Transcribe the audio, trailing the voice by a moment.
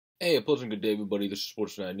Hey, a pleasant good day, everybody. This is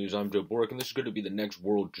Sports Night News. I'm Joe Boric, and this is going to be the next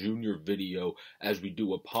World Junior video as we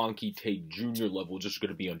do a Ponky Take Junior level. This is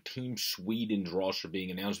going to be on Team Sweden's roster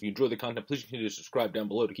being announced. If you enjoy the content, please continue to subscribe down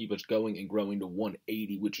below to keep us going and growing to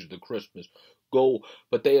 180, which is the Christmas goal.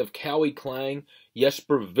 But they have Cowie Klang,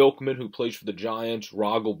 Jesper Vilkman, who plays for the Giants,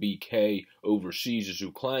 Rogel BK overseas is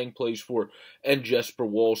who Klang plays for, and Jesper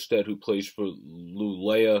Wallstedt, who plays for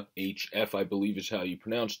Luleå HF, I believe is how you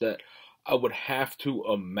pronounce that. I would have to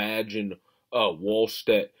imagine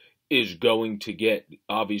Wallstedt is going to get,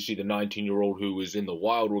 obviously the 19-year-old who is in the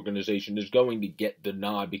Wild organization is going to get the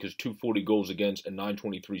nod because 240 goals against and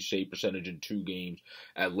 923 save percentage in 2 games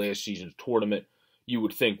at last season's tournament, you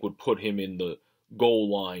would think would put him in the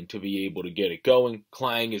goal line to be able to get it going.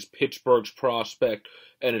 Klang is Pittsburgh's prospect,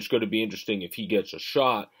 and it's going to be interesting if he gets a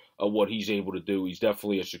shot of what he's able to do. He's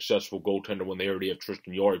definitely a successful goaltender when they already have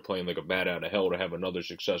Tristan Jarry playing like a bat out of hell. To have another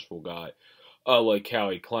successful guy like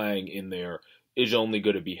Cowie Klang in there is only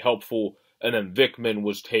going to be helpful. And then Vikman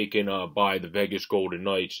was taken by the Vegas Golden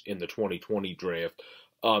Knights in the 2020 draft,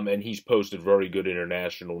 and he's posted very good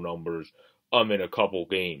international numbers in a couple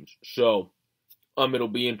games. So it'll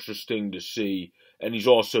be interesting to see. And he's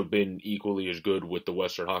also been equally as good with the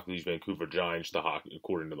Western Hockey League's Vancouver Giants,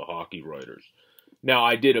 according to the hockey writers. Now,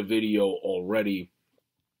 I did a video already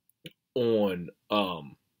on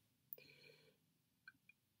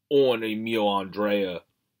Emil Andrea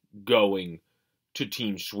going to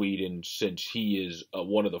Team Sweden, since he is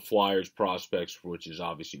one of the Flyers prospects, which is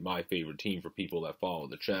obviously my favorite team for people that follow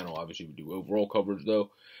the channel. Obviously, we do overall coverage,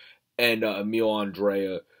 though. And Emil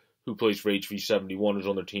Andrea, who plays for HV71, is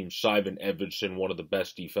on their team. Simon Edvinsson, one of the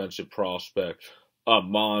best defensive prospects.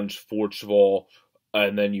 Mons Fortsval.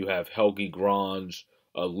 And then you have Helge Grans,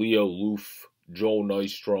 Leo Loof, Joel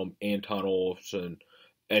Nystrom, Anton Olofsson,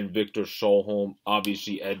 and Victor Solholm.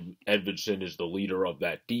 Obviously, Edvinsson is the leader of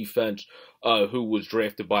that defense, who was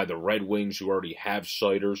drafted by the Red Wings, who already have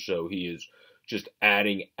Seider, so he is just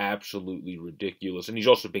adding absolutely ridiculous. And he's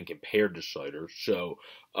also been compared to Seider, so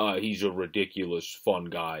he's a ridiculous, fun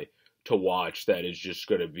guy to watch that is just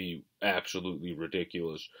going to be absolutely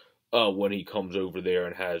ridiculous when he comes over there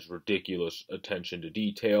and has ridiculous attention to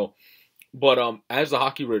detail. But as the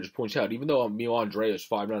Hockey Writers points out, even though Emil Andrea is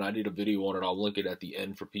 5'9", I did a video on it. I'll link it at the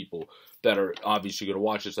end for people that are obviously going to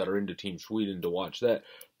watch this, that are into Team Sweden to watch that.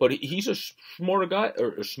 But he's a smaller guy,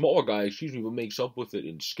 or a smaller guy, excuse me, but makes up with it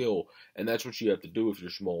in skill. And that's what you have to do if you're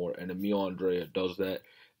smaller. And Emil Andrea does that.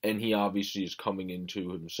 And he obviously is coming into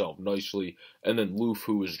himself nicely. And then Loof,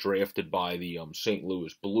 who was drafted by the St.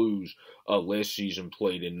 Louis Blues last season,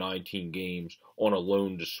 played in 19 games on a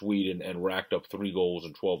loan to Sweden and racked up 3 goals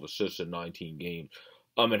and 12 assists in 19 games.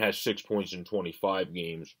 And has 6 points in 25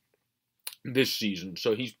 games this season.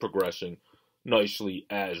 So he's progressing nicely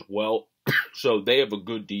as well. So they have a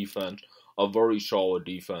good defense, a very solid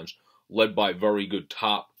defense, led by very good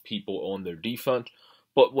top people on their defense.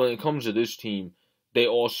 But when it comes to this team, they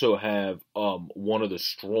also have one of the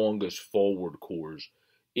strongest forward cores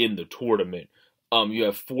in the tournament. You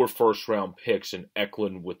have 4 first-round picks in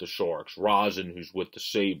Eklund with the Sharks, Rosen, who's with the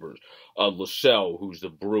Sabres, Lassell, who's the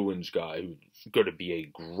Bruins guy, who's going to be a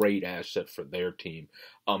great asset for their team.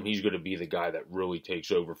 He's going to be the guy that really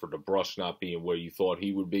takes over for DeBrusk not being where you thought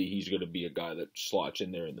he would be. He's going to be a guy that slots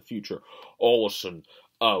in there in the future. Olsson,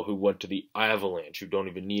 who went to the Avalanche, who don't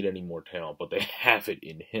even need any more talent, but they have it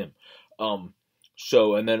in him.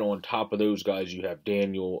 So, and then on top of those guys, you have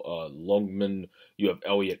Daniel Lungman, you have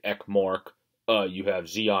Elliot Ekmark, you have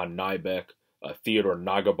Zion Nybeck, Theodor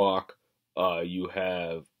Nagabach, you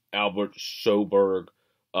have Albert Soberg,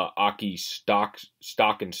 Aki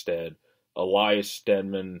Stockenstead, Elias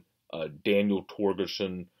Stedman, Daniel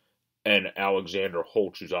Torgerson, and Alexander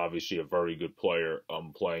Holtz, who's obviously a very good player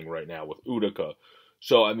playing right now with Utica.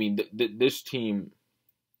 So, I mean, this team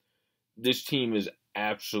is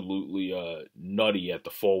absolutely nutty at the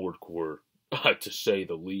forward core, to say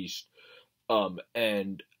the least.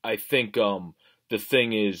 And I think the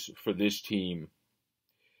thing is, for this team,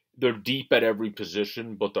 they're deep at every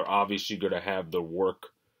position, but they're obviously going to have the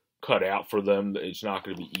work cut out for them. It's not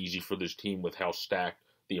going to be easy for this team with how stacked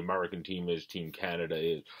the American team is, Team Canada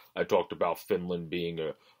is. I talked about Finland being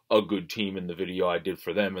a good team in the video I did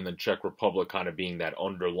for them, and then Czech Republic kind of being that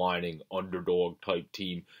underlining underdog type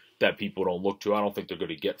team that people don't look to. I don't think they're going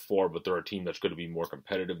to get far, but they're a team that's going to be more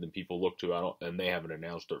competitive than people look to. And they haven't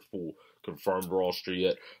announced their full confirmed roster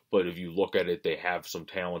yet. But if you look at it, they have some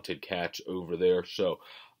talented cats over there. So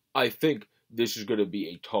I think this is going to be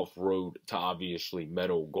a tough road to obviously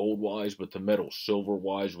medal gold-wise, but to medal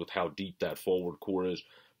silver-wise with how deep that forward core is.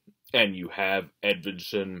 And you have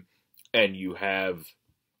Edvinsson, and you have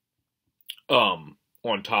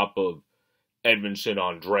on top of Edmondson,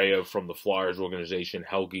 Andrea from the Flyers organization,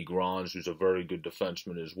 Helge Grans, who's a very good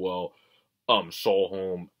defenseman as well,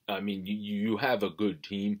 Solholm. I mean, you have a good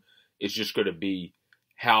team. It's just going to be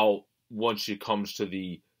how, once it comes to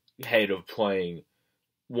the head of playing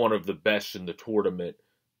one of the best in the tournament,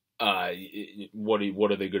 what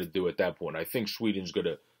are they going to do at that point? I think Sweden's going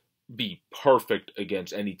to be perfect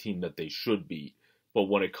against any team that they should be, but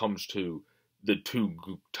when it comes to the two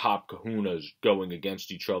top kahunas going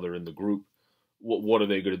against each other in the group, what are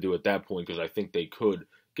they going to do at that point? Because I think they could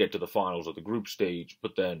get to the finals of the group stage,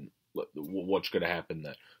 but then what's going to happen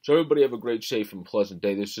then? So everybody have a great, safe, and pleasant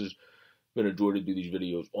day. This has been a joy to do these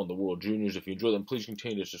videos on the World Juniors. If you enjoy them, please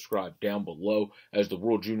continue to subscribe down below, as the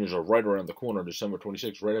World Juniors are right around the corner on December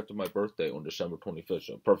 26th, right after my birthday on December 25th.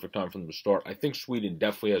 So perfect time for them to start. I think Sweden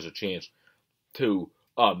definitely has a chance to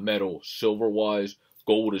medal silver-wise.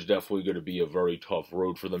 Gold is definitely going to be a very tough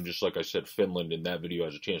road for them. Just like I said, Finland in that video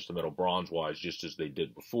has a chance to medal bronze-wise, just as they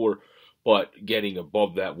did before. But getting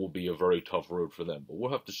above that will be a very tough road for them. But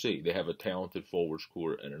we'll have to see. They have a talented forwards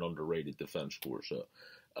core and an underrated defense core, so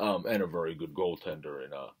and a very good goaltender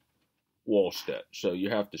in Wallstedt. So you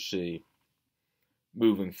have to see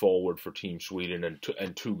moving forward for Team Sweden,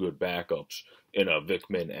 and two good backups in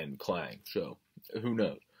Vikman and Klang. So who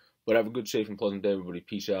knows? But have a good, safe, and pleasant day, everybody.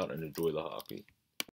 Peace out and enjoy the hockey.